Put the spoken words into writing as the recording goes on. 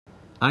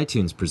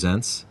iTunes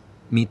presents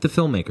Meet the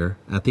Filmmaker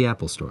at the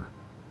Apple Store.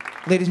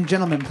 Ladies and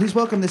gentlemen, please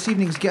welcome this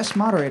evening's guest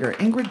moderator,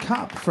 Ingrid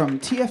Kopp from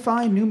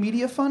TFI New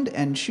Media Fund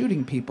and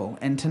Shooting People,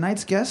 and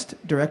tonight's guest,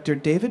 director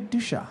David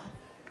Duchat.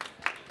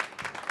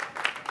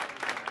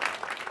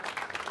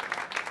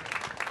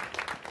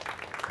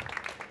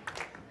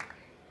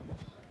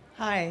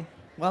 Hi,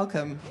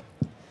 welcome.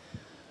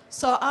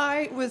 So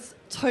I was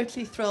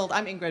totally thrilled.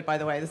 I'm Ingrid, by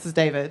the way. This is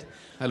David.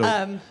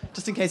 Hello.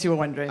 Just in case you were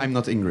wondering. I'm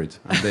not Ingrid.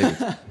 I'm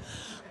David.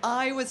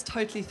 I was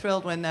totally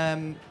thrilled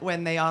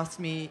when they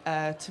asked me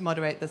to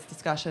moderate this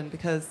discussion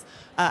because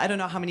I don't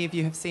know how many of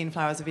you have seen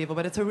Flowers of Evil,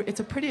 but it's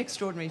a pretty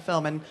extraordinary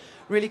film and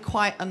really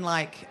quite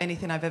unlike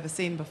anything I've ever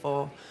seen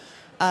before.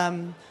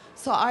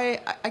 So I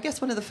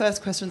guess one of the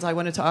first questions I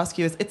wanted to ask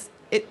you is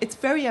it's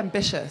very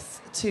ambitious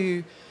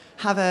to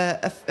have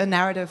a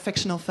narrative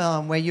fictional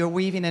film where you're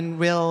weaving in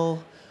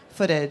real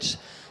footage.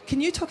 Can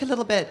you talk a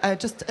little bit,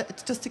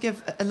 just to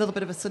give a little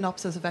bit of a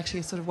synopsis of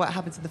actually sort of what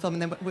happens in the film,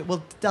 and then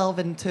we'll delve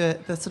into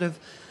the sort of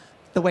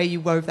the way you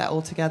wove that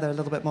all together a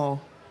little bit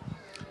more.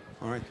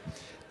 All right.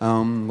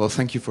 Well,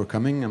 thank you for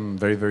coming. I'm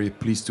very, very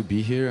pleased to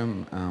be here.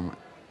 I'm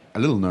a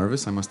little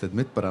nervous, I must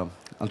admit, but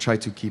I'll try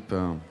to keep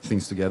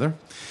things together.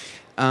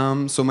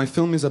 So my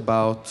film is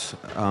about,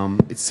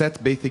 it's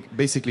set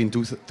basically in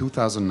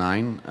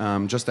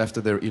 2009, just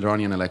after the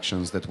Iranian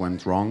elections that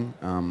went wrong.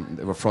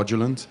 They were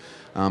fraudulent.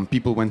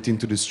 People went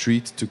into the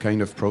street to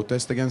kind of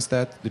protest against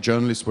that. The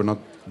journalists were not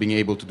being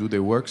able to do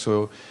their work,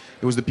 so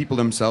it was the people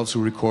themselves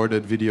who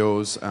recorded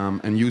videos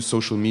and used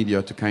social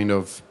media to kind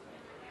of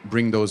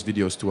bring those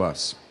videos to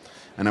us.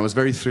 And I was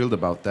very thrilled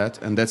about that,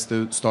 and that's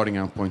the starting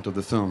out point of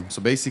the film. So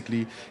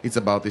basically, it's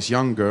about this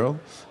young girl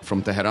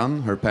from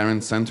Tehran. Her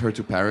parents sent her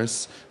to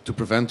Paris to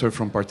prevent her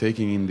from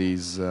partaking in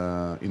these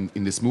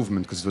in this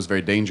movement because it was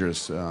very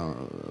dangerous.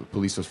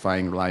 Police was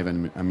firing live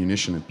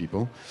ammunition at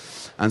people.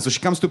 And so she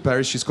comes to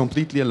Paris, she's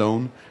completely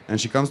alone,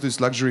 and she comes to this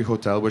luxury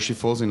hotel where she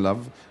falls in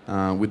love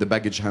with the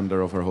baggage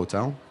handler of her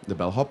hotel, the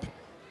bellhop.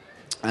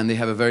 And they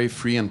have a very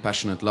free and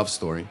passionate love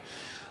story.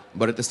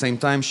 But at the same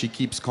time, she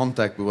keeps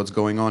contact with what's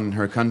going on in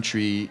her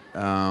country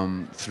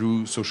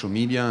through social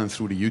media and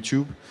through the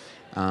YouTube.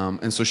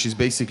 And so she's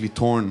basically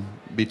torn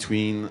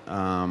between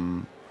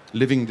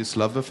living this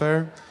love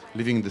affair,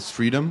 living this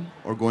freedom,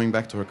 or going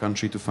back to her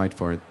country to fight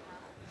for it.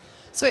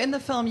 So in the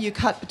film, you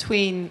cut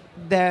between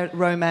their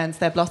romance,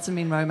 their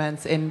blossoming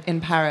romance in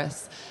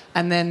Paris,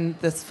 and then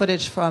this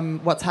footage from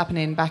what's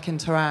happening back in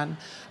Tehran,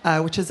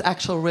 which is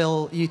actual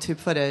real YouTube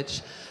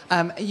footage.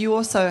 You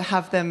also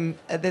have them,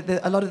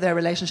 a lot of their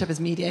relationship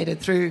is mediated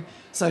through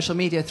social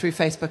media, through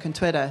Facebook and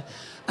Twitter.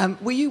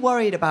 Were you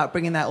worried about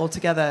bringing that all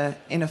together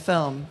in a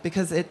film?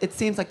 Because it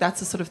seems like that's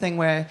the sort of thing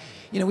where,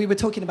 we were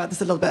talking about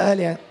this a little bit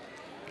earlier.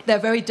 They're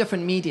very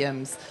different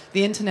mediums.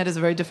 The internet is a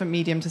very different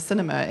medium to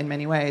cinema in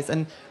many ways.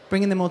 And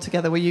bringing them all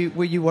together, were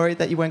you worried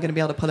that you weren't going to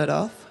be able to pull it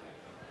off?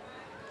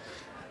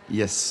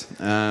 Yes,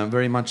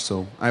 very much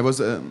so. I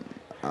was...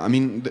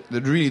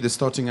 really the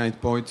starting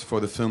point for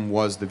the film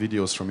was the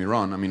videos from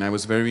Iran. I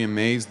was very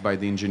amazed by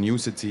the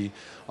ingenuity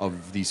of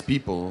these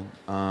people,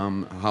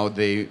 how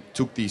they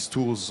took these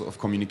tools of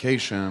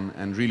communication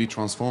and really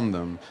transformed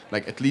them.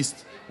 Like at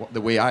least the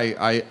way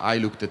I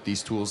looked at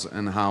these tools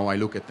and how I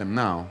look at them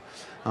now.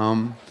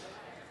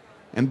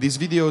 And these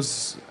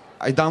videos,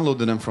 I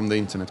downloaded them from the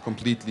internet,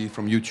 completely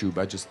from YouTube.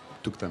 I just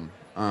took them.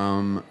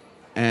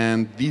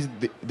 And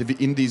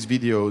in these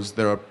videos,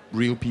 there are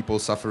real people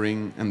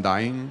suffering and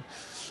dying.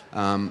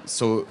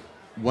 So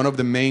one of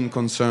the main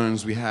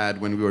concerns we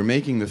had when we were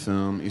making the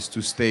film is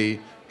to stay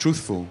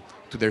truthful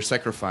to their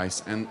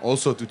sacrifice and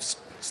also to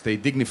stay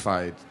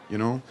dignified,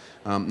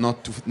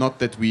 not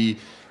that we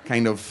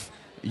kind of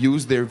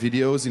use their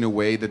videos in a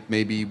way that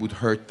maybe would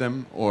hurt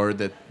them or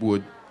that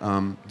would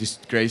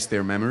disgrace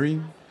their memory.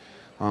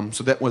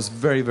 So that was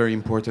very, very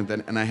important,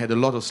 and I had a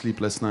lot of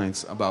sleepless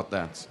nights about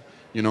that.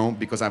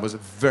 Because I was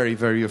very,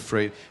 very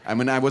afraid.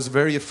 I was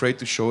very afraid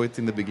to show it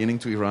in the beginning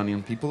to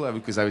Iranian people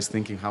because I was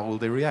thinking, how will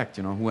they react?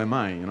 Who am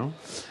I?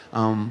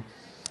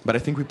 But I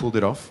think we pulled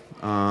it off.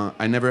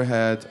 I never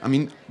had.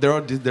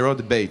 There are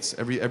debates.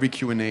 Every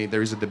Q&A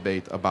there is a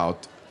debate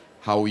about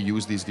how we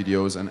use these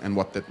videos and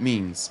what that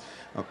means.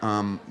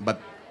 But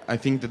I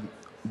think that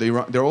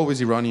there are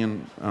always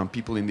Iranian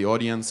people in the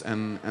audience,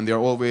 and they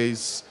are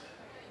always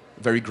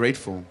very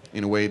grateful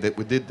in a way that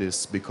we did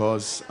this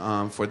because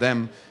for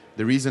them.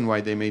 The reason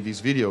why they made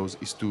these videos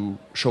is to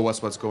show us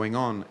what's going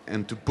on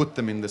and to put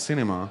them in the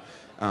cinema.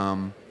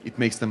 It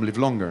makes them live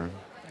longer.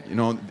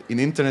 In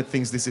internet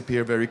things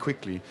disappear very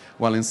quickly,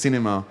 while in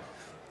cinema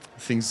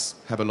things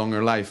have a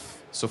longer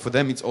life. So for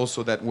them it's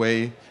also that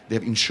way. We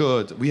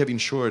have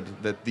ensured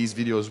that these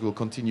videos will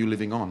continue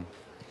living on.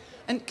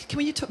 And can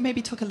we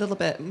maybe talk a little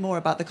bit more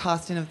about the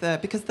casting of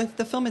because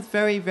the film is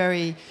very,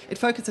 very, it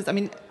focuses,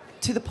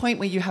 to the point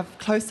where you have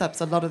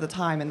close-ups a lot of the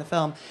time in the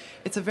film.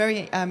 It's a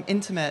very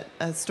intimate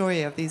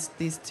story of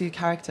these two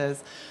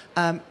characters.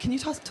 Can you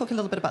talk a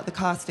little bit about the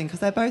casting? Because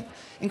they're both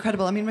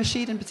incredible. I mean,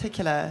 Rashid in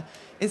particular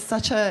is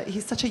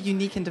he's such a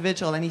unique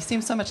individual, and he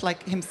seems so much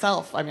like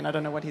himself. I mean, I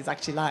don't know what he's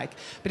actually like,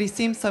 but he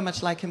seems so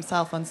much like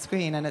himself on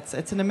screen, and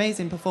it's an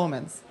amazing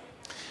performance.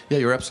 Yeah,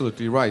 you're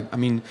absolutely right. I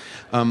mean,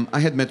 I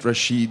had met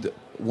Rashid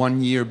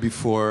 1 year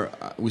before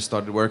we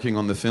started working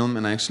on the film,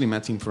 and I actually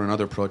met him for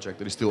another project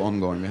that is still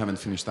ongoing. We haven't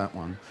finished that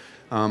one.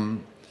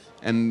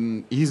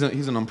 And he's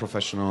a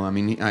non-professional. I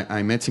mean,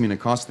 I met him in a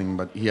casting,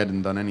 but he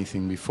hadn't done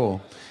anything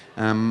before.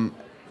 And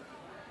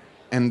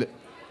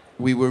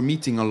we were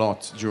meeting a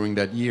lot during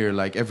that year.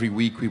 Like every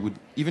week, we would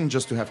even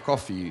just to have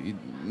coffee,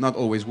 not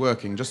always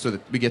working, just so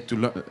that we get to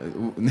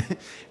learn,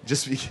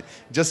 just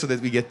so that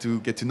we get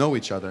to know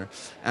each other.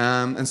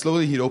 And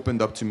slowly, he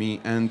opened up to me.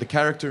 And the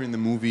character in the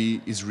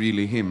movie is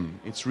really him.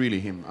 It's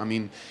really him. I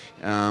mean,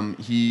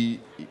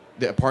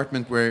 the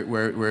apartment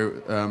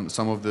where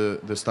some of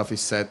the stuff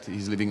is set,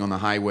 he's living on a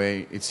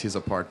highway, it's his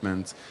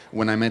apartment.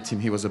 When I met him,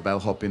 he was a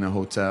bellhop in a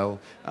hotel.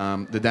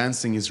 The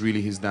dancing is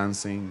really his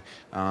dancing.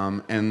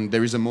 And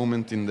there is a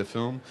moment in the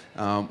film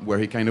where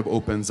he kind of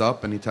opens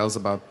up and he tells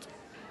about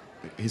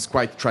his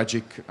quite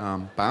tragic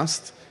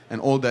past,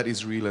 and all that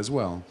is real as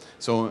well.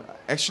 So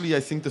actually, I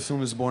think the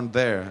film is born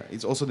there.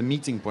 It's also the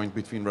meeting point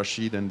between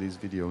Rashid and these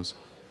videos.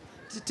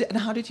 And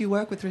how did you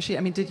work with Rashid?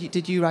 I mean,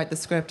 did you write the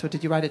script, or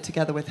did you write it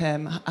together with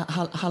him?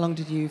 How long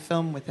did you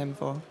film with him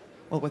for,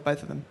 or with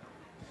both of them?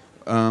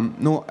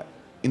 No,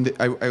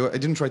 I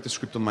didn't write the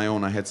script on my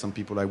own. I had some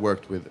people I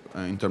worked with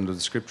in terms of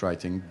the script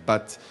writing.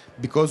 But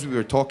because we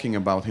were talking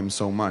about him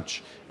so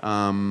much,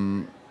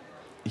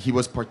 he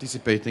was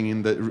participating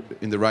in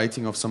the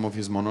writing of some of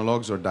his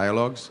monologues or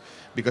dialogues,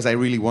 because I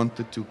really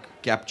wanted to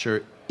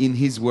capture in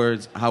his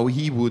words how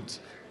he would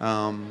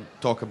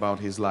talk about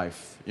his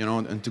life, you know,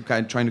 and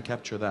trying to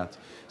capture that.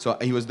 So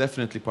he was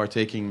definitely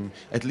partaking,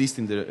 at least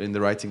in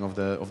the writing of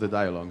the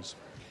dialogues.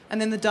 And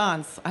then the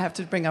dance. I have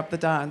to bring up the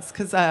dance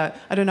because I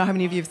don't know how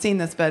many of you have seen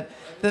this, but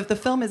the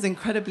film is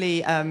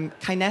incredibly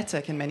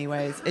kinetic in many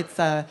ways. It's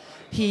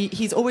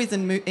he's always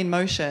in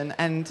motion,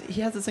 and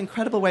he has this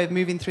incredible way of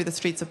moving through the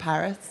streets of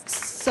Paris.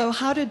 So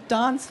how did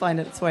dance find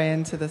its way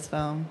into this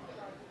film?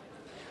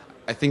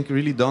 I think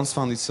really dance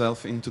found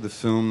itself into the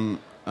film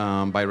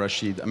by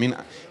Rashid. I mean,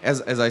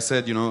 as I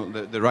said, you know,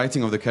 the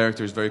writing of the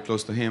character is very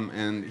close to him,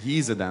 and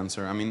he's a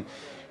dancer. I mean,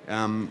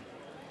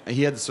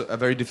 he had a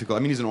very difficult... I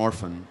mean, he's an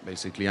orphan,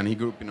 basically, and he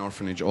grew up in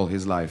orphanage all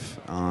his life.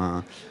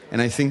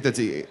 And I think that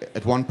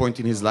at one point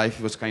in his life,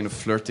 he was kind of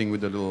flirting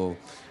with the little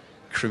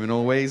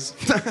criminal ways.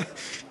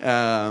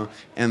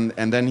 And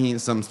then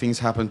some things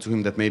happened to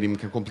him that made him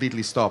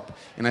completely stop.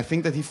 And I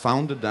think that he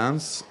found the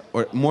dance,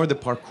 or more the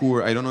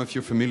parkour. I don't know if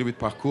you're familiar with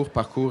parkour.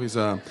 Parkour is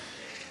a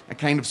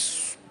kind of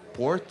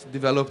sport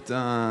developed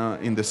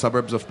in the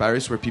suburbs of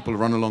Paris, where people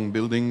run along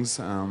buildings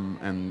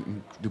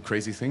and do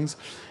crazy things.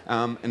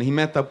 And he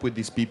met up with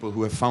these people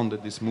who have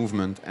founded this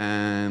movement,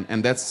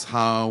 and that's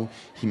how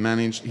he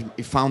managed.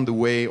 He found a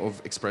way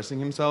of expressing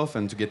himself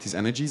and to get his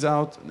energies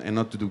out and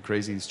not to do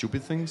crazy,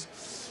 stupid things.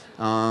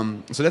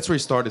 So that's where he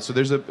started. So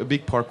there's a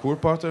big parkour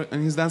part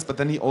in his dance, but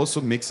then he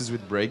also mixes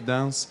with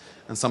breakdance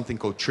and something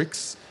called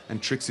tricks.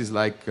 And tricks is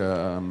like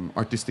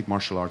artistic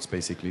martial arts,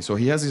 basically. So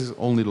he has his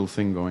own little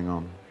thing going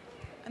on.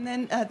 And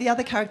then the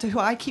other character, who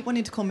I keep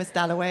wanting to call Miss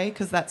Dalloway,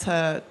 because that's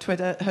her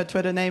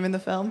Twitter name in the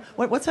film.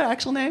 What's her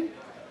actual name?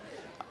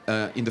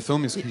 In the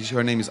film,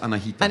 her name is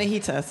Anahita.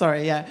 Anahita,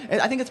 sorry, yeah.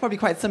 I think it's probably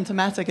quite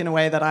symptomatic in a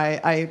way that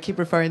I keep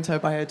referring to her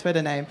by her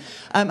Twitter name.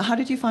 How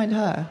did you find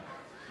her?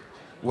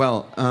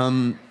 Well,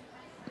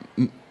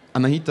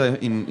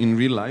 Anahita in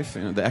real life,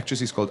 the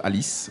actress is called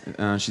Alice.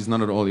 She's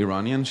not at all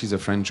Iranian. She's a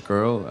French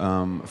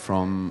girl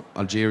from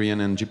Algerian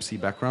and Gypsy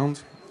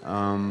background.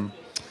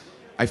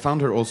 I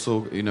found her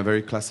also in a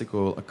very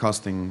classical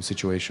casting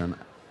situation.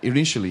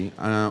 Initially,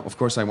 of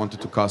course, I wanted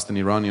to cast an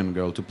Iranian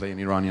girl to play an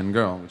Iranian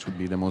girl, which would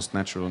be the most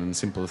natural and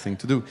simple thing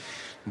to do.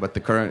 But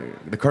the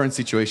current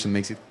situation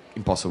makes it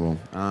impossible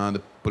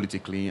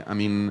politically. I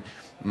mean,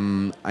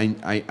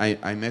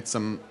 I met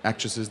some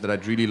actresses that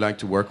I'd really like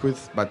to work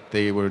with, but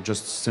they were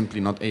just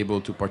simply not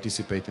able to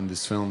participate in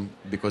this film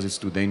because it's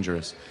too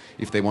dangerous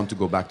if they want to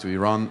go back to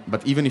Iran.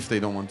 But even if they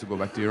don't want to go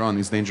back to Iran,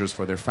 it's dangerous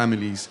for their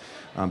families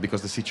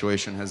because the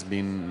situation has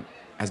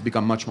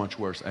become much, much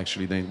worse,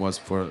 actually, than it was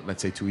for,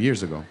 let's say, 2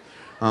 years ago.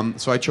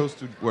 So I chose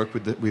to work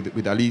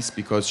with Alice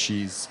because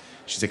she's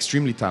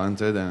extremely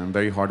talented and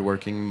very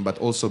hardworking, but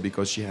also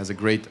because she has a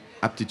great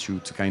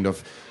aptitude to kind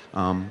of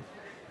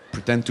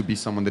pretend to be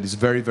someone that is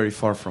very, very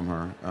far from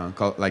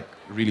her, like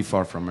really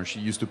far from her. She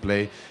used to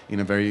play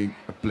in a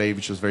play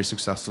which was very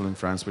successful in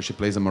France, where she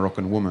plays a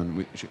Moroccan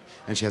woman,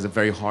 and she has a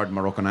very hard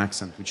Moroccan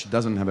accent, which she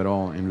doesn't have at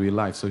all in real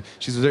life. So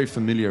she's very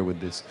familiar with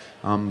this.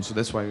 So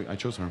that's why I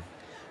chose her.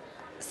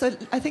 So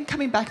I think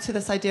coming back to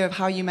this idea of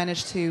how you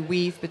managed to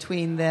weave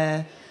between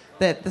the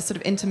the sort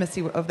of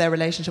intimacy of their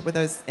relationship with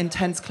those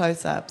intense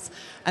close-ups,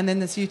 and then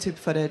this YouTube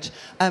footage.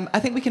 I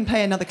think we can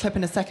play another clip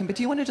in a second, but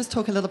do you want to just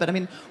talk a little bit? I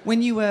mean,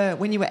 when you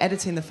were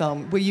editing the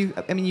film,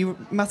 you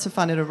must have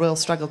found it a real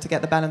struggle to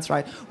get the balance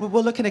right.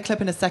 We'll look at a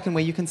clip in a second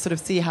where you can sort of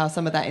see how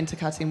some of that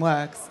intercutting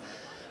works.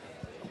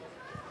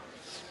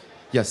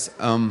 Yes,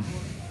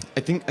 I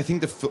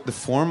think the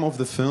form of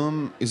the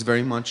film is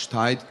very much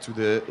tied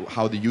to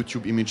how the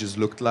YouTube images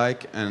looked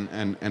like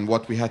and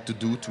what we had to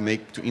do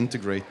to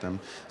integrate them.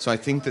 So I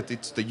think that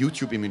it's the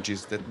YouTube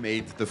images that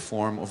made the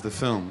form of the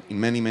film in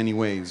many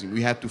ways.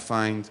 We had to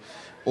find.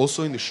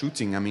 Also in the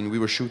shooting, I mean, we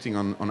were shooting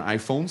on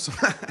iPhones,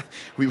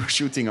 we were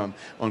shooting on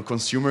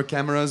consumer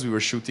cameras, we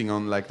were shooting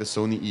on like the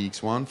Sony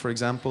EX1, for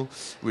example.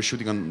 We were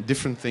shooting on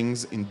different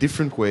things in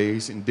different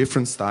ways, in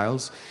different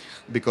styles,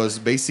 because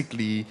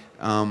basically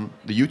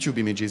the YouTube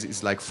images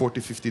is like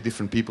 40, 50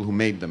 different people who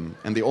made them,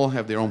 and they all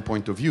have their own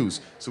point of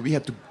views. So we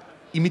had to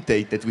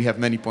imitate that we have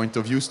many point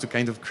of views to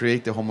kind of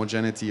create the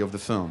homogeneity of the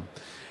film.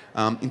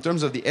 In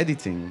terms of the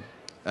editing,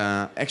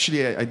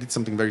 actually, I did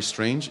something very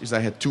strange, is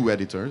I had two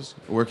editors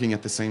working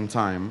at the same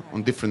time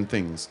on different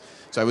things.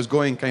 So I was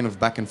going kind of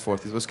back and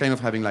forth. It was kind of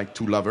having like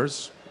two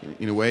lovers,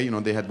 in a way. You know,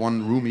 they had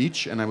one room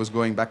each, and I was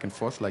going back and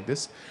forth like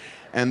this.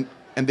 And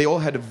they all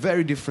had a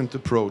very different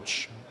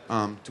approach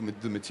to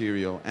the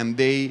material. And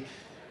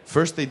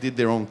first they did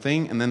their own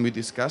thing, and then we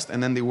discussed,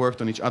 and then they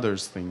worked on each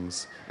other's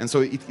things. And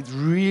so it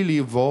really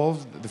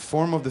evolved, the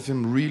form of the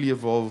film really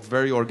evolved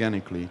very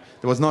organically.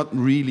 There was not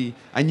really,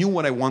 I knew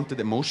what I wanted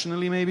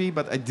emotionally maybe,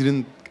 but I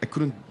couldn't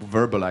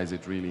verbalize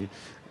it really.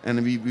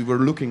 And we were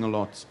looking a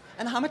lot.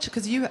 And how much,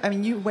 because you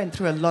went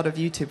through a lot of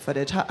YouTube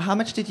footage. How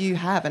much did you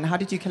have, and how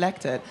did you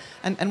collect it?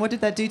 And what did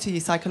that do to you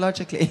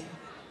psychologically?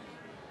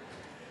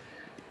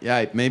 Yeah,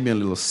 it made me a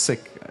little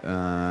sick.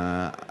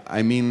 I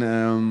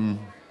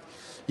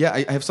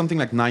have something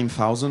like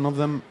 9,000 of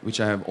them,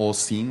 which I have all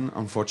seen,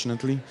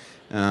 unfortunately.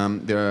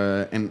 What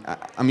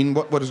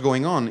is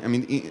going on? I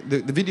mean,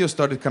 the video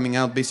started coming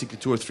out basically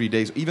 2 or 3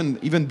 days,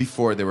 even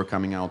before they were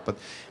coming out. But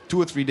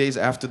 2 or 3 days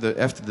after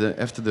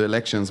the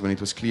elections, when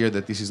it was clear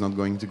that this is not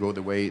going to go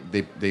the way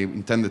they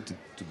intended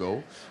to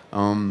go,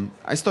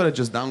 I started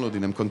just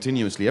downloading them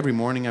continuously. Every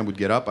morning I would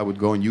get up, I would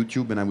go on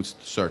YouTube, and I would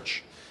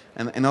search.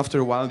 And after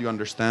a while, you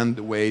understand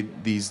the way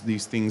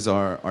these things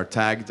are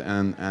tagged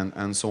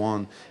and so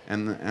on.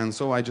 And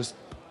so I just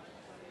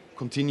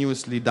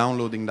continuously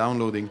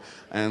downloading,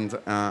 and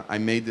I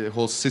made a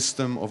whole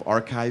system of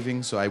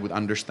archiving, so I would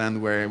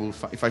understand where I will,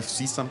 if I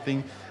see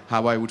something,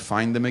 how I would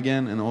find them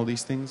again, and all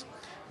these things.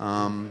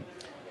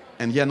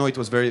 It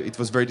was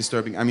very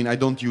disturbing. I mean, I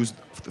don't use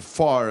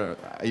far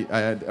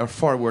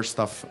worse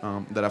stuff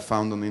that I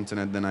found on the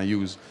internet than I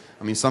use.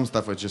 I mean, some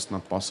stuff was just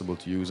not possible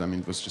to use. I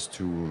mean, it was just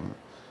too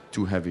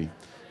heavy.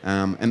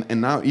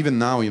 And now, even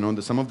now, you know,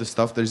 some of the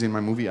stuff that is in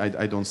my movie,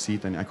 I don't see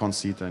it, and I can't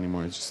see it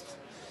anymore. It's just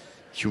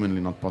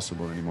humanly not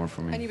possible anymore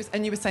for me. And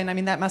you were saying, I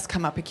mean, that must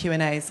come up at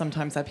Q&A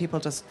sometimes, that people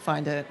just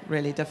find it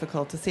really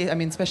difficult to see. I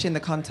mean, especially in the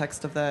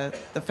context of the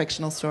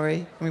fictional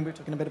story. I mean, we were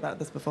talking a bit about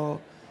this before.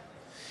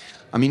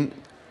 I mean,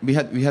 we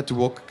had to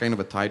walk kind of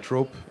a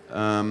tightrope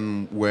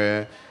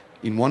where,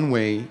 in one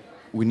way,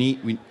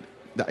 the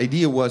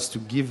idea was to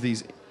give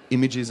these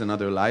images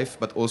another life,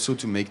 but also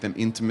to make them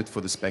intimate for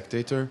the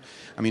spectator.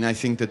 I mean, I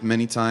think that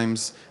many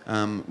times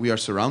we are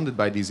surrounded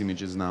by these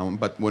images now,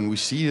 but when we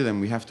see them,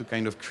 we have to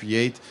kind of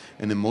create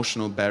an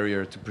emotional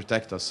barrier to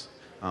protect us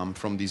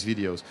from these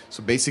videos.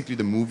 So basically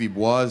the movie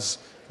was,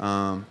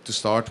 to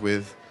start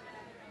with,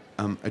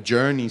 a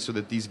journey so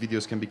that these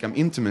videos can become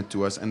intimate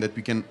to us, and that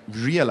we can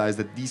realize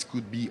that these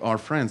could be our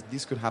friends,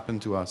 this could happen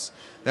to us.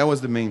 That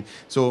was the main.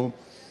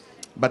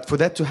 But for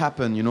that to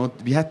happen, you know,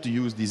 we had to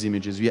use these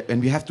images,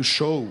 and we have to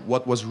show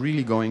what was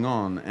really going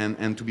on,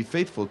 and to be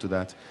faithful to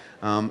that.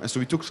 So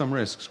we took some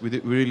risks. We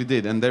really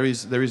did. And there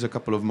is a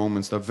couple of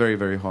moments that are very,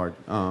 very hard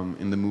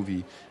in the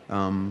movie.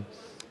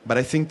 But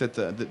I think that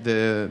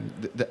the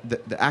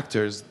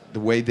actors,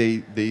 the way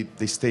they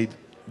stayed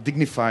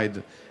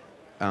dignified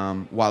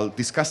while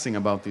discussing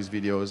about these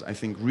videos, I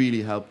think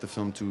really helped the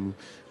film to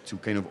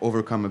kind of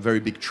overcome a very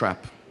big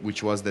trap,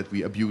 which was that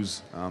we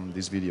abuse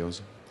these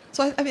videos.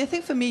 So I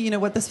think for me, you know,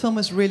 what this film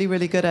was really,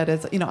 really good at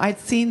is, you know, I'd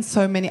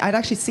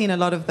actually seen a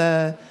lot of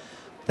the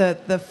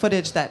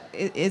footage that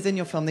is in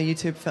your film, the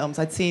YouTube films.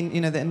 I'd seen,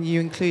 you know, and you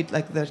include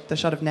like the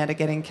shot of Neda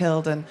getting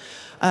killed and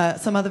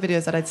some other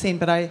videos that I'd seen,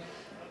 but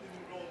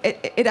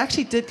it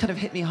actually did kind of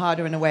hit me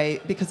harder in a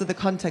way because of the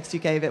context you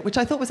gave it, which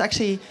I thought was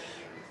actually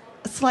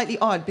slightly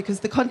odd,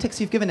 because the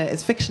context you've given it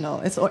is fictional.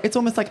 It's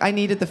almost like I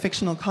needed the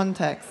fictional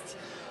context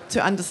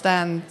to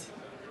understand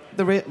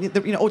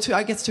you know, or to,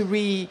 I guess, to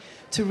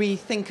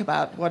rethink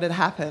about what had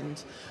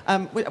happened,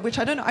 which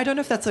I don't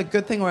know if that's a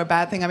good thing or a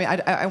bad thing. I mean,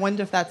 I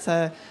wonder if that's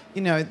the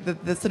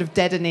sort of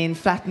deadening,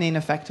 flattening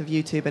effect of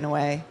YouTube in a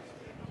way.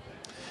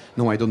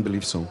 No, I don't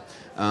believe so.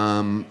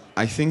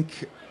 I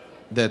think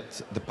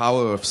that the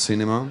power of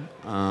cinema,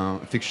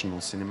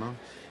 fictional cinema,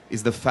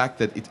 is the fact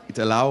that it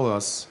allows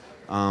us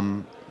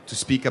to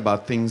speak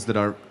about things that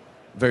are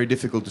very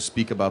difficult to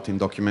speak about in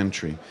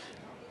documentary.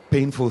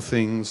 painful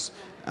things.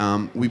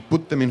 We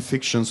put them in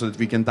fiction so that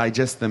we can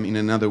digest them in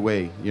another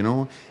way, you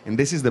know? And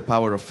this is the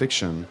power of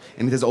fiction.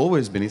 And it has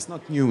always been. It's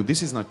not new.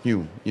 This is not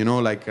new. You know,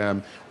 like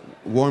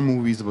war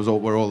movies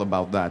were all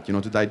about that, you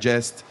know, to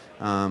digest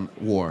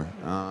war.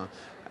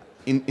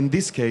 In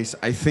this case,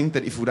 I think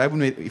that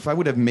if I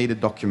would have made a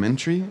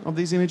documentary of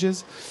these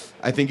images,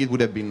 I think it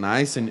would have been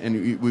nice,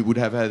 and we would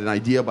have had an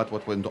idea about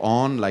what went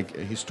on, like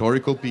a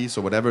historical piece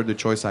or whatever the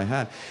choice I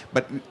had.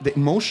 But the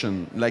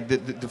emotion, like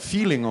the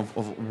feeling of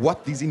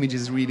what these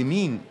images really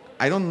mean,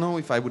 I don't know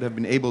if I would have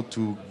been able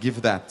to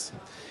give that.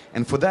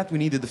 And for that, we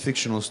needed the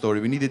fictional story.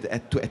 We needed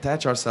to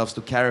attach ourselves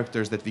to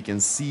characters that we can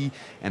see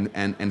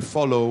and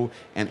follow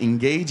and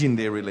engage in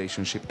their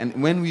relationship.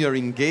 And when we are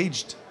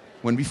engaged,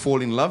 when we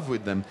fall in love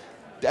with them,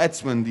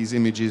 that's when these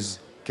images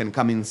can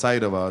come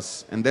inside of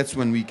us, and that's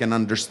when we can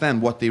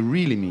understand what they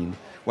really mean.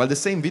 While the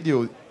same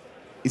video,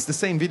 it's the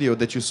same video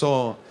that you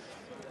saw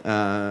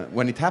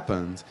when it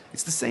happened.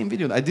 It's the same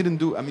video. I didn't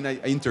do. I mean, I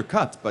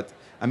intercut, but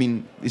I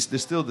mean,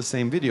 there's still the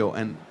same video,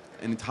 and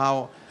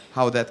how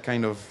that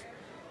kind of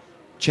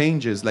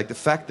changes, like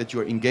the fact that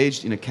you are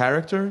engaged in a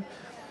character,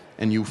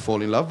 and you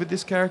fall in love with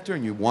this character,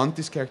 and you want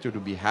this character to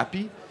be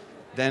happy,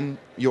 then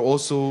you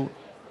also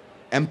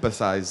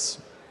empathize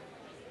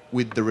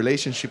with the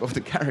relationship of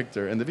the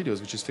character and the videos,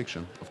 which is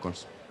fiction, of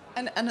course.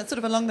 And sort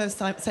of along those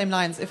same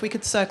lines, if we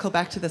could circle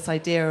back to this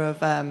idea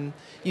of,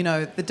 you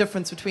know, the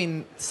difference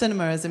between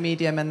cinema as a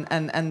medium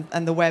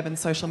and the web and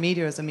social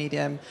media as a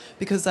medium,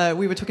 because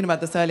we were talking about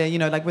this earlier, you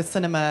know, like with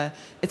cinema,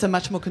 it's a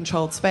much more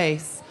controlled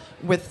space.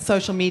 With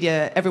social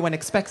media, everyone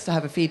expects to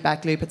have a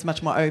feedback loop. It's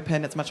much more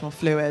open. It's much more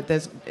fluid.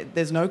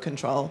 There's no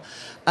control.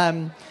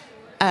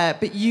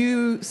 But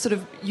you sort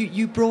of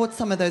you brought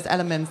some of those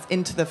elements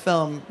into the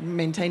film,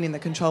 maintaining the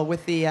control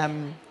with the,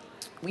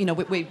 you know,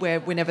 where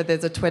whenever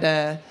there's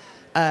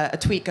a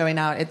tweet going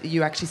out,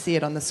 you actually see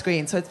it on the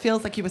screen. So it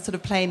feels like you were sort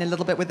of playing a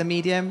little bit with the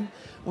medium,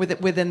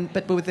 within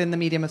the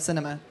medium of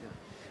cinema.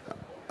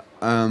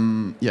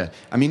 Yeah,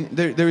 I mean,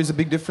 there is a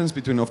big difference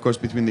between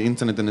the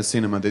internet and the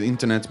cinema. The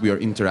internet, we are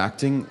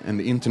interacting, and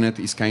the internet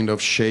is kind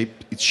of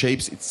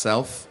shapes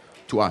itself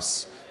to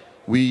us.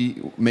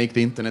 We make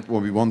the internet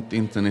what we want the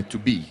internet to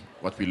be,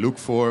 what we look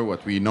for,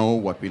 what we know,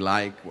 what we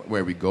like,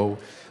 where we go.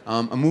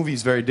 A movie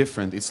is very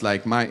different. It's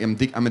like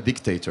I'm a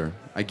dictator.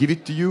 I give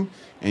it to you,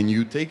 and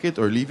you take it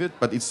or leave it,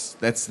 but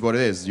that's what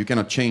it is. You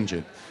cannot change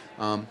it.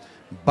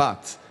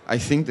 But I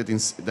think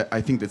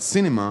that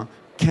cinema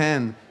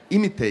can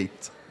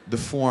imitate the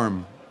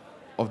form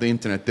of the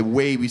internet, the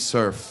way we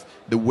surf,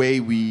 the way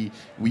we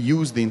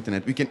use the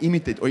internet. We can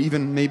imitate or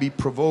even maybe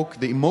provoke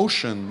the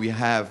emotion we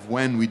have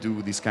when we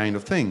do these kind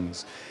of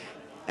things.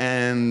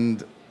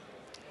 And,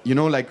 you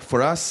know, like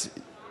for us,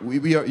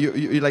 we are,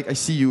 you like, I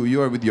see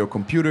you are with your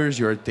computers,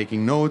 you are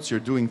taking notes, you're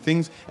doing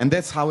things, and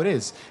that's how it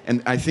is.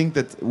 And I think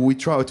that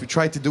what we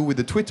try to do with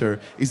the Twitter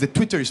is that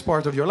Twitter is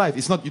part of your life.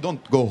 It's not, you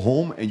don't go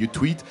home and you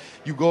tweet.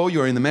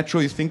 You're in the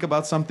metro, you think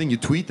about something, you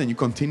tweet and you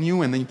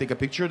continue, and then you take a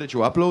picture that you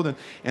upload.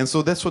 And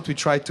so that's what we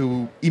try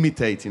to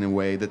imitate in a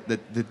way, that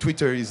the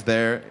Twitter is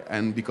there,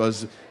 and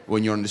because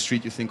when you're on the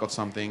street you think of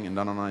something and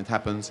then it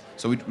happens.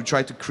 So we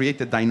try to create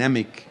the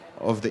dynamic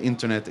of the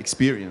internet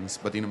experience,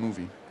 but in a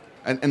movie.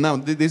 And now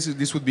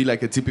this would be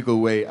like a typical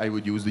way I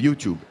would use the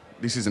YouTube.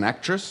 This is an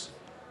actress.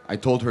 I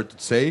told her to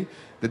say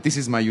that this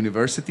is my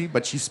university,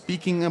 but she's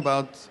speaking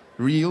about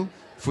real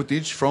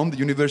footage from the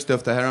University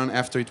of Tehran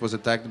after it was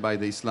attacked by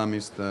the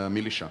Islamist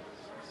militia.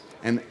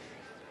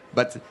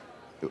 But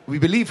we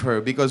believe her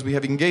because we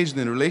have engaged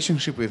in a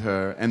relationship with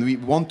her, and we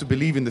want to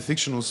believe in the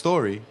fictional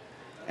story.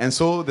 And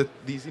so that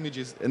these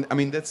images, and I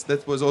mean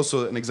that was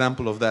also an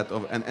example of that.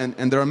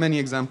 And there are many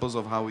examples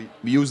of how we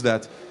use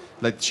that.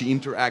 Like she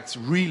interacts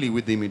really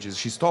with the images.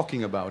 She's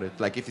talking about it,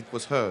 like if it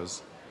was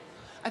hers.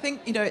 I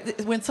think, you know,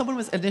 when someone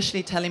was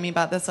initially telling me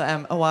about this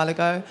a while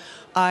ago,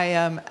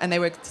 and they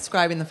were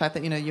describing the fact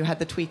that, you know, you had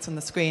the tweets on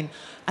the screen,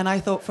 and I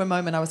thought for a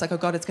moment, I was like, oh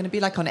God, it's going to be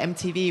like on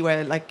MTV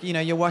where, like, you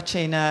know, you're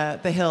watching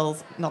The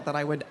Hills, not that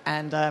I would,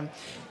 and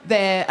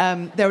there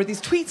are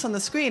these tweets on the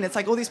screen. It's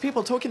like all these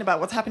people talking about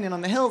what's happening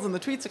on the hills, and the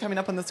tweets are coming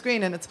up on the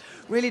screen, and it's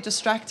really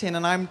distracting,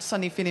 and I'm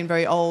suddenly feeling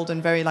very old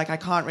and very like, I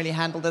can't really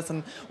handle this,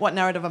 and what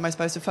narrative am I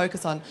supposed to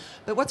focus on?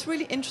 But what's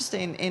really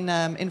interesting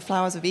in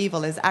Flowers of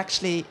Evil is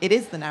actually, it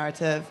is the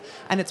narrative,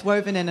 and it's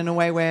woven in a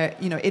way where,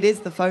 you know, it is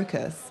the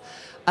focus.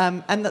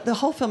 And the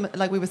whole film,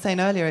 like we were saying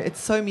earlier, it's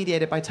so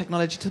mediated by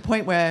technology to the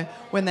point where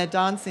when they're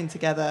dancing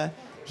together,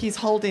 he's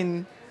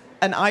holding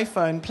an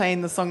iPhone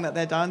playing the song that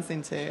they're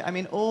dancing to. I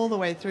mean, all the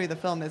way through the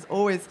film, there's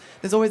always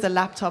a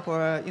laptop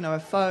or a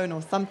phone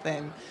or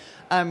something.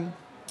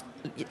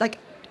 Like,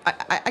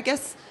 I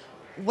guess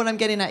what I'm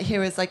getting at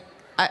here is like,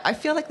 I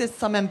feel like there's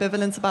some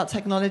ambivalence about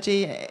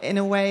technology in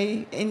a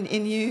way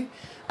in you.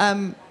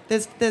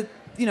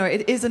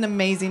 It is an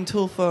amazing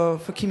tool for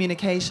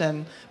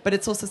communication, but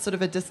it's also sort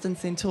of a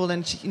distancing tool.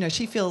 And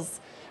she feels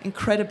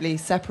incredibly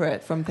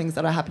separate from things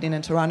that are happening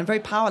in Tehran and very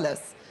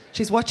powerless.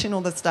 She's watching all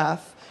the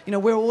stuff. You know,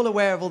 we're all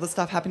aware of all the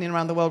stuff happening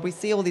around the world. We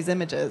see all these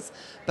images,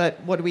 but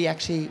what do we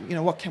actually,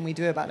 what can we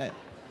do about it?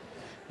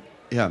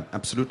 Yeah,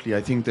 absolutely.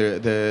 I think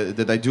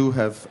that I do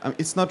have.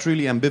 It's not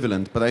really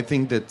ambivalent, but I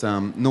think that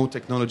no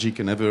technology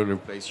can ever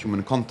replace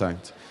human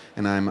contact,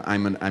 and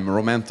I'm a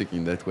romantic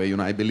in that way. You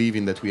know, I believe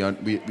in that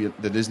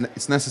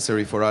it's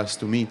necessary for us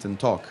to meet and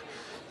talk.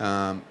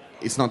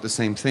 It's not the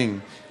same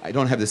thing. I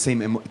don't have the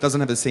same. It doesn't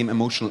have the same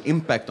emotional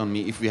impact on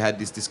me if we had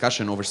this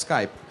discussion over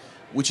Skype,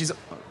 which is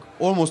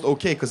almost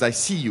okay because I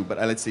see you, but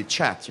let's say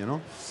chat. You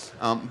know.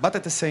 But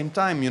at the same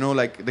time, you know,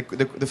 like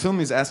the film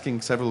is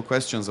asking several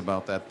questions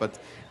about that. But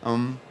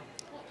I'm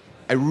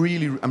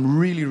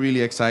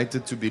really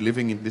excited to be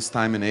living in this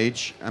time and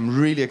age.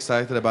 I'm really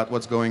excited about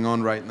what's going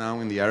on right now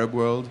in the Arab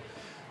world.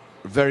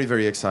 Very,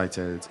 very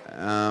excited.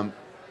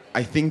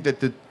 I think that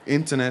the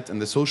internet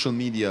and the social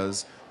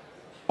medias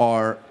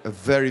are a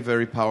very,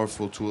 very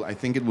powerful tool. I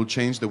think it will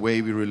change the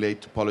way we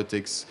relate to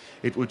politics.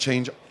 It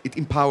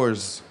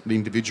empowers the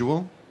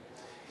individual.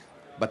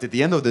 But at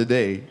the end of the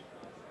day,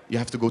 you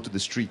have to go to the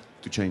street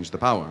to change the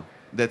power.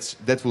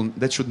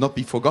 That should not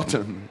be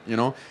forgotten. You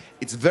know,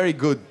 it's very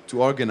good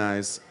to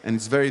organize, and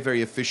it's very,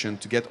 very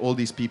efficient to get all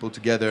these people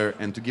together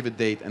and to give a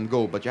date and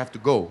go. But you have to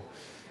go.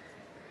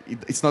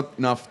 It's not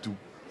enough to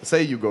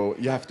say you go.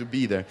 You have to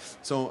be there.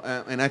 So,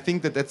 and I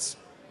think that that's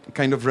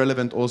kind of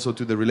relevant also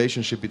to the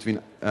relationship between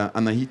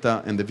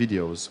Anahita and the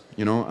videos.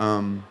 You know,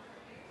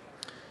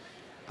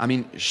 I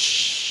mean,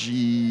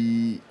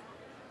 she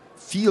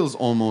feels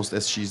almost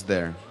as she's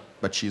there,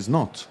 but she's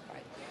not.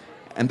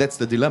 And that's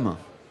the dilemma.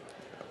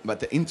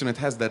 But the internet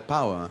has that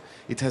power.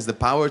 It has the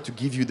power to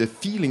give you the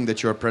feeling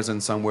that you're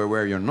present somewhere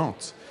where you're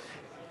not,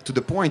 to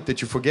the point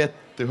that you forget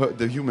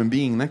the human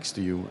being next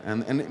to you.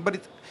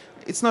 But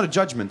it's not a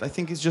judgment. I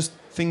think it's just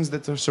things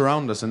that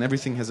surround us, and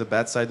everything has a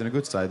bad side and a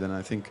good side. And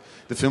I think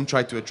the film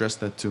tried to address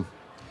that too.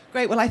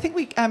 Great. Well, I think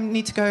we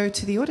need to go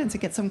to the audience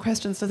and get some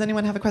questions. Does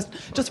anyone have a question?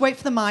 Just wait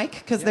for the mic,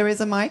 because there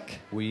is a mic.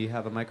 We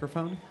have a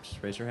microphone.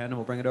 Just raise your hand and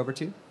we'll bring it over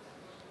to you.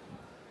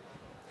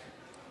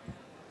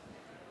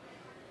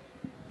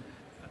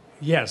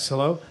 Yes,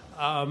 hello.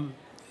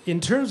 In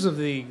terms of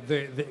the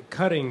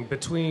cutting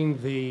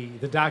between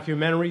the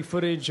documentary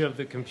footage of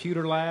the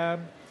computer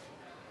lab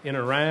in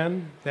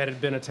Iran that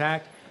had been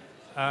attacked,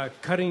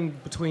 cutting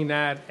between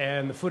that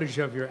and the footage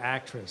of your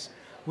actress,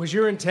 was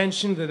your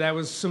intention that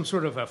was some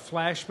sort of a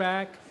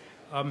flashback,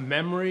 a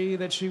memory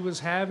that she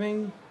was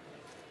having,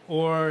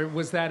 or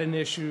was that an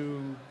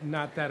issue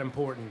not that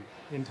important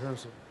in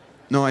terms of...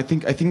 No, I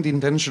think the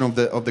intention of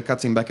the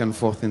cutting back and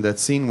forth in that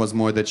scene was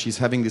more that she's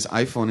having this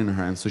iPhone in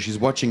her hand, so she's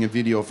watching a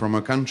video from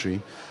her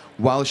country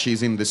while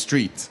she's in the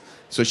street.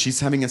 So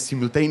she's having a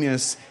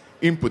simultaneous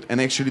input, and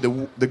actually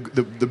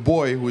the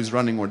boy who is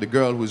running, or the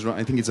girl who is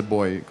running, I think it's a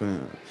boy,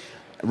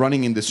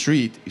 running in the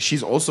street,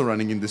 she's also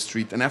running in the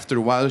street, and after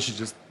a while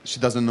she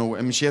doesn't know.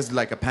 I mean, she has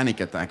like a panic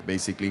attack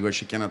basically, where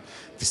she cannot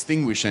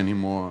distinguish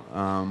anymore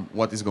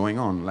what is going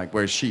on. Like,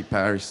 where is she?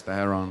 Paris,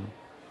 Tehran.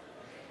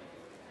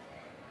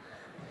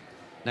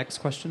 Next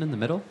question in the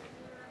middle.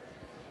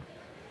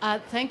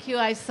 Thank you.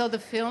 I saw the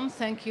film.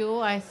 Thank you.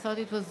 I thought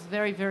it was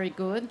very, very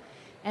good.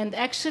 And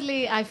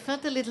actually, I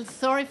felt a little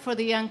sorry for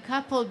the young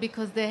couple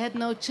because they had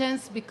no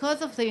chance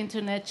because of the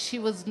internet. She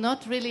was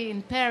not really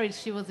in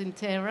Paris. She was in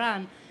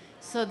Tehran.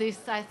 So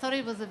I thought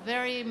it was a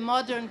very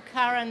modern,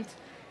 current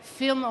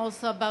film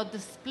also about the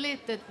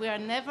split, that we are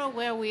never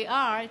where we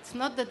are. It's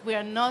not that we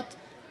are not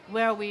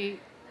where we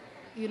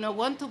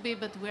want to be,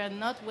 but we are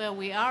not where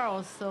we are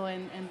also.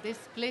 And this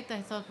split,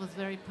 I thought, was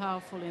very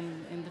powerful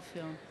in the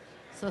film.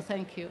 So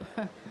thank you.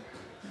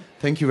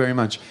 Thank you very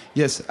much.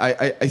 Yes,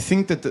 I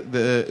think that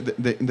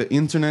the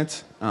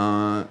internet,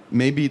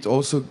 maybe it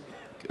also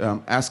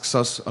asks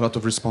us a lot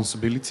of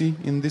responsibility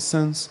in this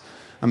sense.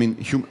 I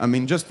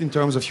mean, just in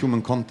terms of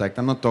human contact,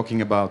 I'm not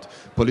talking about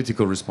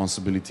political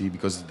responsibility,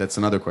 because that's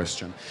another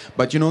question.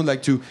 But,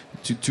 like to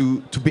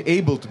be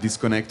able to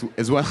disconnect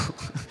as well.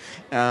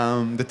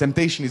 The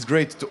temptation is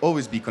great to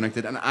always be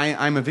connected, and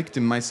I'm a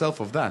victim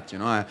myself of that.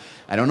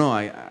 I don't know.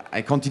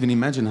 I can't even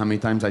imagine how many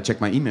times I check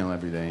my email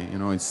every day.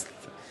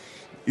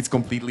 It's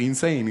completely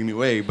insane in a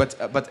way.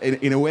 But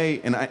in a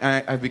way, and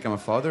I've become a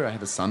father. I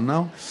have a son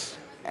now,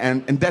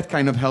 and that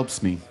kind of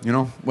helps me.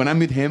 When I'm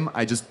with him,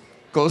 I just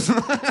goes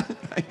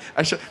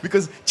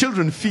because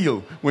children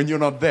feel when you're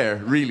not there,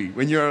 really,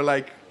 when you're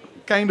like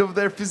kind of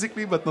there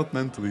physically but not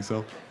mentally.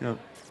 So yeah,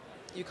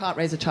 you can't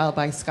raise a child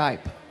by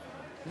Skype.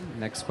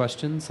 Next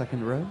question,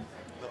 second row.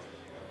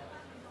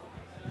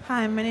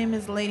 Hi, my name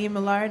is Lady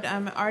Millard.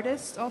 I'm an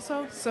artist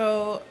also.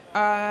 So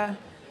I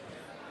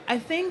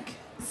think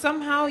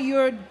somehow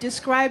you're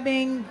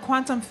describing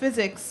quantum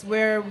physics,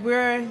 where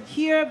we're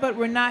here but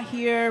we're not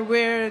here,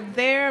 we're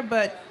there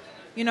but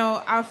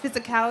our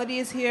physicality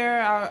is here,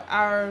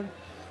 our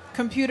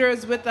computer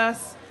is with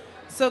us.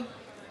 So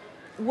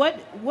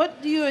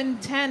what do you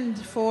intend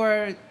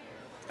for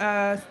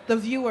the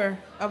viewer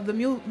of the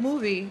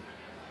movie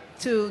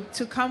to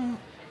come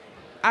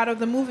out of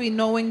the movie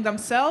knowing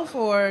themselves?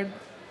 Or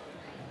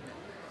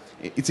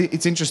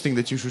it's interesting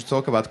that you should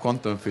talk about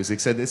quantum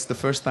physics, and it's the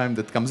first time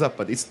that comes up,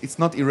 but it's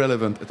not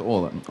irrelevant at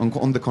all.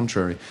 On the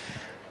contrary.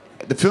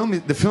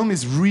 the film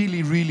is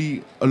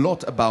really a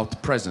lot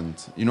about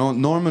present. You know,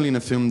 normally in a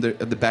film the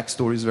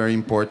backstory is very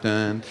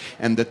important,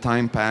 and the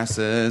time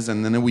passes,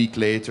 and then a week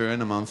later,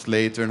 and a month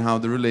later, and how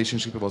the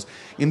relationship evolves.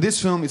 In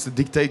this film, it's the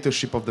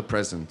dictatorship of the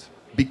present,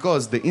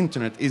 because the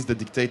internet is the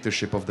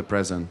dictatorship of the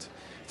present,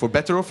 for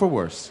better or for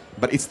worse.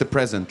 But it's the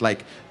present.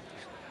 Like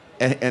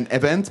an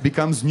event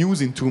becomes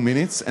news in 2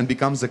 minutes and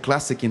becomes a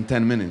classic in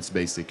 10 minutes,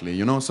 basically.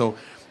 You know, so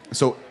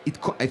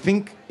I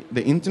think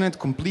the internet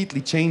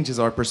completely changes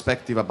our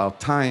perspective about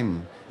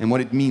time and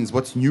what it means,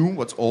 what's new,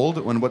 what's old,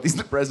 and what is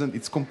the present.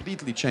 It's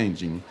completely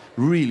changing,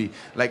 really.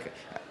 Like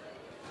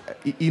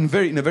in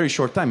a very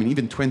short time, and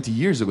even 20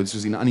 years ago, this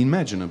was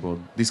unimaginable.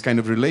 This kind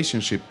of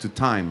relationship to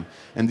time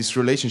and this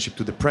relationship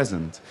to the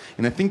present.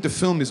 And I think the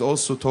film is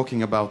also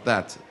talking about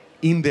that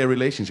in their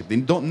relationship. They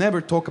don't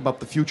never talk about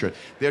the future.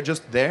 They're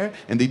just there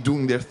and they're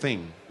doing their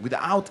thing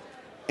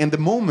and the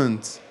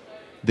moment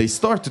they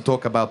start to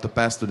talk about the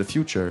past or the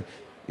future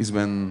is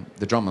when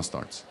the drama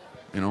starts,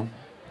 you know.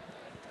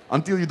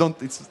 Until you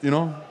don't, it's, you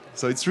know.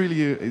 So it's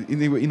really,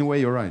 in a way,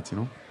 you're right, you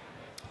know.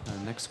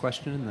 Next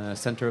question in the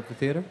center of the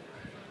theater.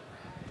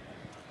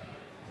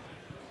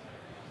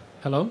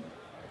 Hello?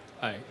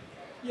 Hi.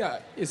 Yeah,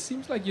 it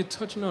seems like you're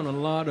touching on a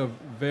lot of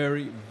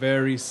very,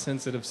 very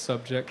sensitive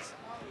subjects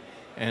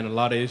and a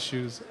lot of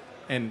issues.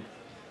 And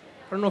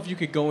I don't know if you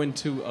could go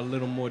into a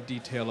little more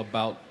detail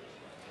about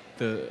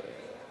the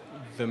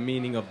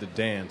meaning of the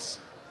dance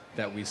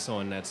that we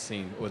saw in that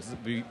scene.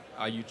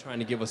 Are you trying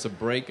to give us a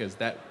break? Is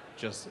that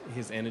just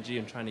his energy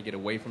and trying to get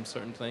away from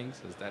certain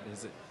things? Is that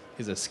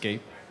his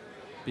escape?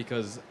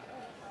 Because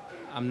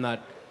I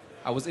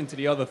was into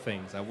the other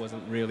things. I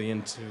wasn't really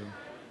into,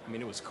 I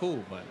mean, it was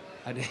cool, but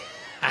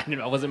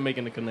I wasn't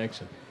making the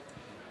connection.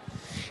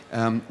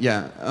 The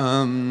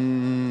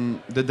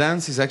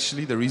dance is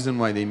actually the reason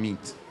why they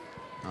meet.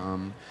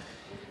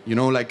 You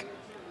know, like,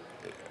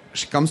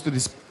 she comes to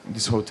this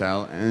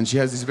hotel and she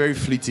has this very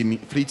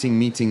fleeting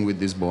meeting with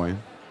this boy,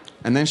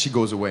 and then she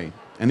goes away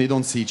and they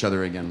don't see each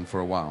other again for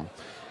a while.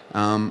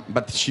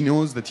 But she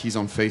knows that he's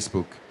on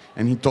Facebook,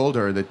 and he told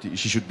her that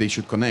they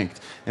should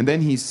connect. And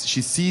then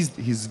she sees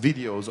his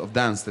videos of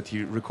dance that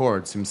he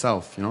records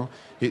himself. You know,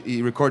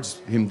 he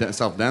records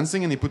himself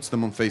dancing and he puts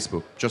them on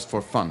Facebook just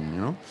for fun.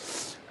 You know,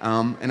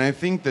 and I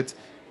think that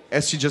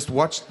as she just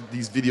watched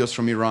these videos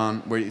from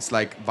Iran where it's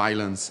like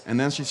violence, and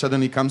then she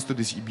suddenly comes to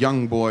this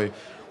young boy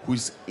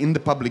who's in the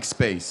public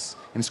space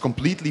and is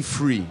completely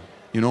free,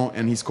 you know,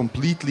 and he's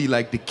completely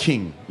like the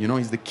king, you know,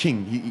 he's the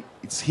king.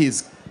 It's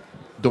his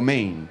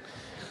domain.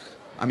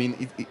 I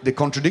mean, the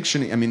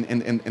contradiction, I mean,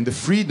 and the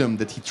freedom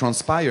that he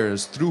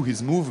transpires through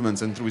his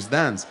movements and through his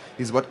dance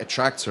is what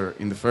attracts her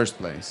in the first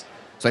place.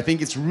 So I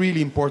think it's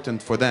really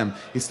important for them.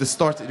 It's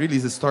it really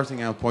is the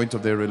starting out point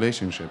of their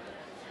relationship.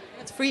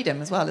 It's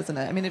freedom as well, isn't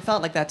it? I mean, it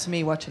felt like that to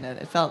me watching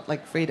it. It felt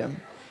like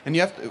freedom. And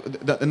you have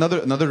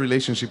another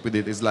relationship with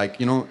it is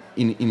like, you know,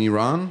 in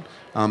Iran,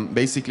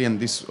 basically, and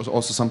this was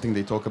also something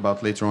they talk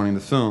about later on in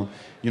the film,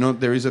 you know,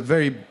 there is a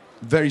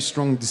very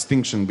strong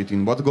distinction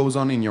between what goes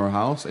on in your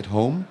house at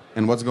home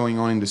and what's going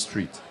on in the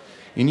street.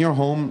 In your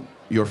home,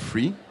 you're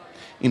free.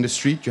 In the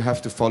street, you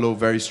have to follow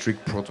very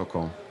strict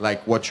protocol,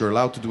 like what you're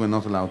allowed to do and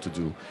not allowed to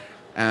do.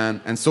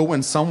 And so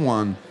when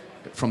someone,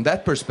 from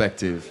that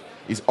perspective,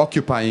 is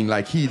occupying,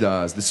 like he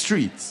does, the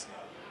streets,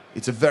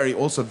 it's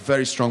also a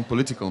very strong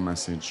political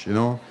message, you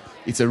know?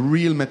 It's a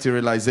real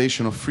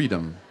materialization of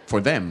freedom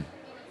for them.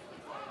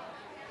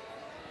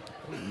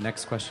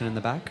 Next question in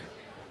the back.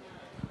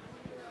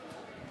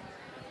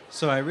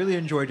 So I really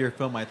enjoyed your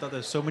film. I thought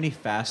there's so many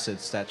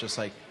facets that just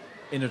like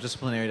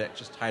interdisciplinary that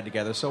just tied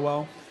together so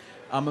well.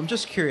 I'm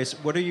just curious,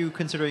 what are you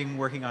considering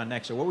working on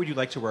next, or what would you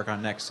like to work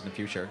on next in the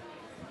future?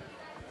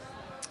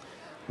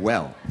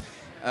 Well,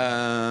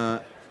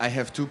 I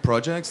have two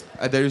projects.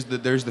 There's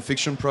the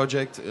fiction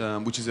project,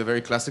 which is a very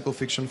classical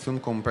fiction film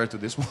compared to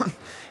this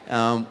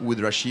one,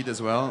 with Rashid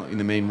as well in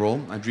the main role.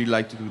 I'd really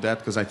like to do that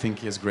because I think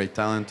he has great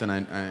talent, and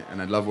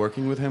I love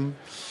working with him.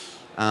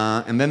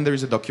 And then there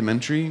is a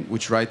documentary,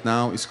 which right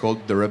now is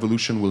called "The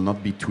Revolution Will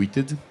Not Be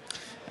Tweeted,"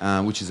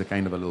 which is a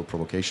kind of a little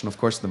provocation, of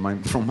course,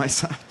 from my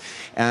side.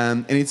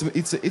 And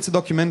it's a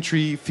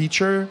documentary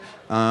feature,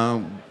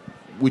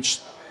 which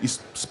is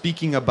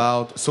speaking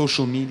about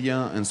social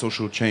media and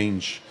social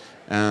change.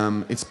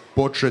 It's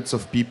portraits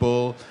of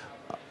people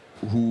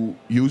who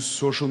use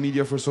social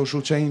media for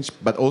social change,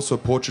 but also a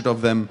portrait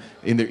of them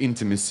in their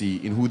intimacy,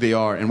 in who they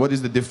are, and what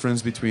is the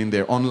difference between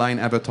their online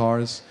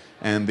avatars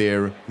and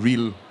their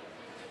real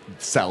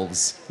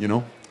selves, you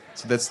know?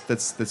 So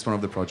that's one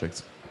of the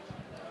projects.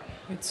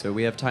 Right, so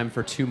we have time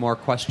for 2 more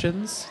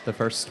questions. The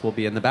first will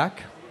be in the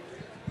back.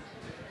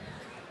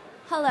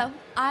 Hello,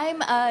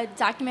 I'm a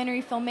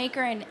documentary filmmaker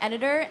and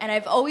editor, and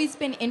I've always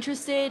been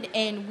interested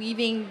in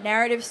weaving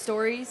narrative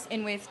stories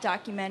in with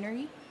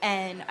documentary.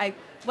 And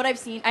what I've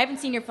seen, I haven't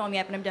seen your film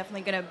yet, but I'm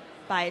definitely going to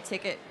buy a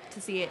ticket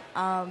to see it.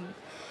 And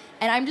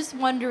I'm just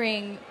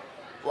wondering,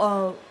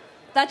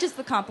 not just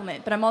the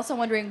compliment, but I'm also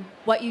wondering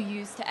what you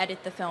use to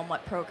edit the film,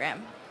 what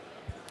program?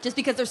 just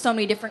because there's so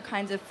many different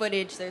kinds of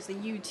footage. There's the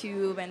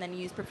YouTube, and then you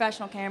use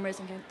professional cameras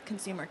and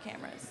consumer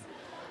cameras.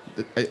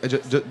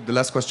 The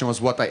last question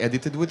was what I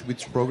edited with,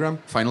 which program?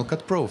 Final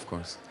Cut Pro, of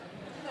course.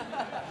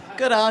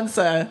 Good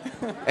answer.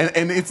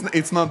 And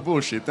it's not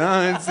bullshit.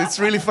 It's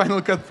really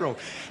Final Cut Pro.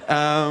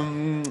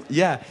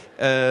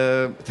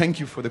 Thank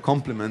you for the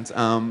compliment.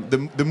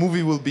 The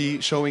movie will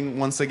be showing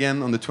once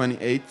again on the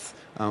 28th,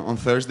 on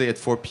Thursday at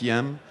 4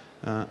 p.m.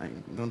 I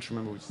don't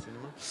remember which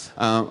cinema.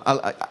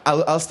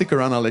 I'll stick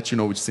around. I'll let you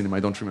know which cinema. I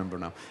don't remember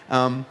now.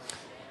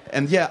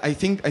 And yeah, I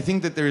think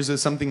that there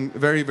is something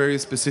very, very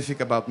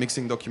specific about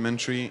mixing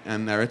documentary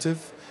and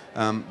narrative.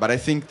 But I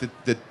think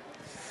that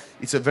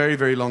it's a very,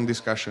 very long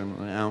discussion.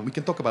 We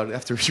can talk about it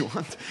after if you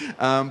want.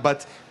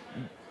 But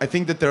I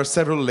think that there are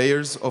several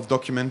layers of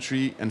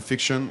documentary and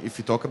fiction if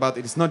you talk about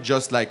it. It's not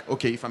just like,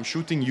 okay, if I'm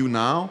shooting you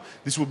now,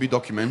 this will be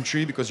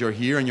documentary because you're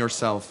here and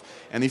yourself.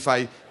 And if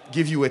I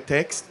give you a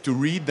text to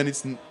read, then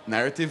it's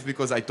narrative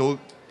because I told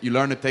you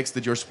learn a text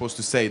that you're supposed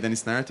to say, then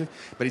it's narrative.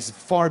 But it's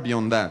far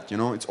beyond that, you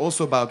know. It's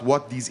also about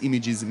what these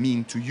images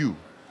mean to you.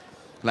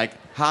 Like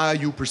how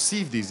you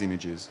perceive these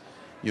images,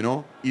 you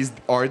know.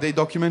 Are they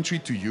documentary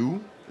to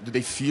you? Do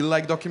they feel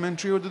like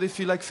documentary or do they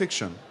feel like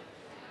fiction?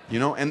 You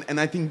know, and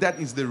I think that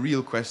is the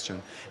real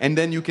question. And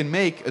then you can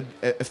make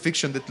a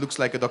fiction that looks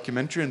like a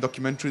documentary and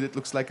documentary that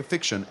looks like a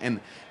fiction.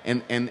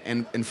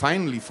 And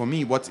finally, for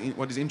me, what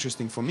is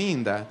interesting for me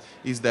in that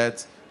is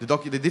that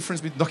the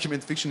difference between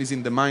document fiction is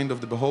in the mind of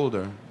the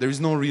beholder. There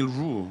is no real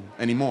rule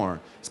anymore,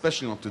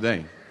 especially not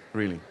today,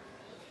 really.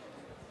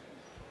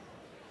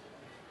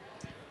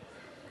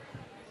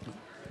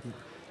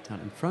 Down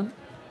in front.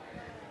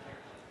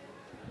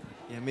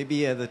 Yeah,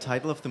 maybe the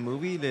title of the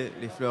movie,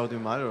 Les Fleurs du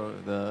Mal, or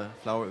The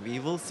Flower of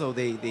Evil. So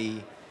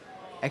they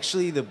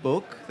actually, the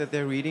book that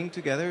they're reading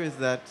together, is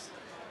that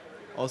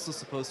also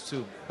supposed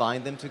to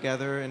bind them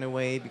together in a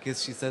way?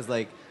 Because she says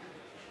like,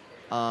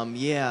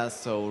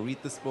 so read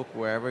this book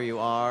wherever you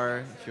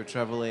are. If you're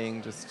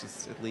traveling,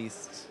 just at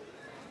least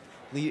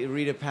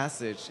read a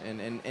passage.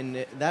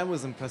 And that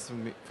was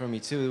impressive for me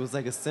too. It was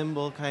like a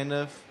symbol kind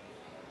of.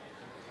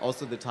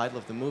 Also the title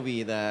of the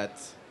movie that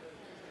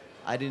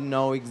I didn't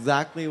know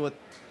exactly what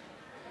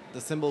the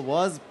symbol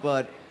was,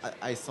 but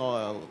I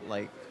saw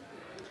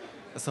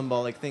a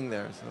symbolic thing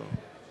there. So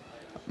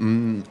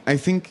I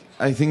think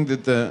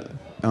that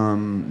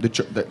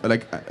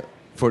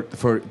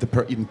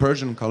in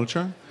Persian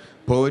culture,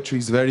 poetry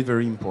is very,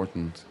 very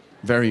important.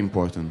 Very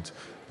important.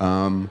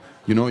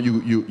 You know,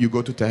 you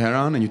go to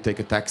Tehran and you take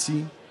a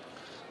taxi.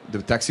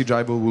 The taxi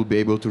driver will be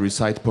able to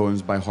recite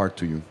poems by heart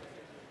to you.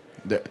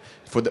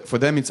 For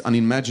them, it's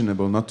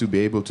unimaginable not to be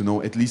able to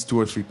know at least 2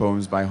 or 3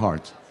 poems by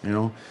heart. You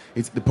know,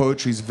 the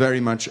poetry is very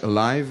much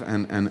alive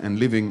and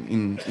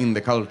living in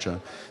the culture.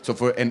 So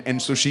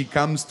so she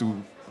comes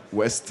to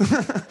West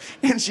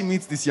and she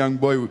meets this young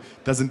boy who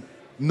doesn't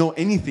know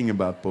anything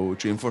about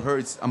poetry, and for her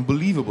it's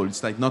unbelievable.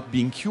 It's like not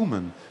being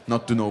human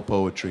not to know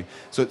poetry.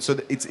 So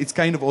it's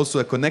kind of also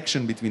a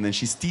connection between, and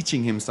she's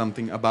teaching him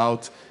something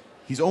about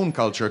his own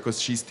culture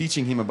because she's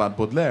teaching him about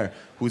Baudelaire,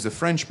 who is a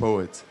French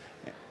poet,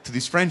 to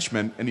this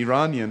Frenchman, an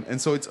Iranian. And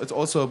so it's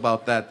also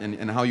about that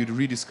and how you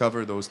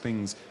rediscover those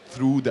things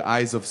through the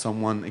eyes of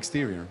someone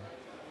exterior.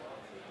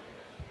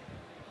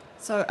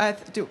 So are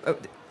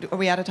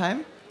we out of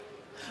time?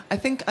 I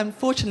think,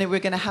 unfortunately, we're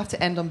going to have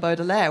to end on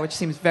Baudelaire, which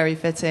seems very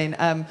fitting.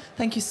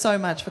 Thank you so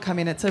much for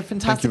coming. It's a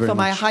fantastic film.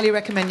 I highly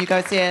recommend you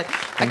go see it.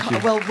 Thank you.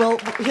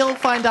 He'll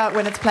find out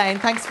when it's playing.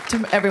 Thanks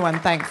to everyone.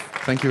 Thanks.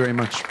 Thank you very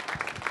much.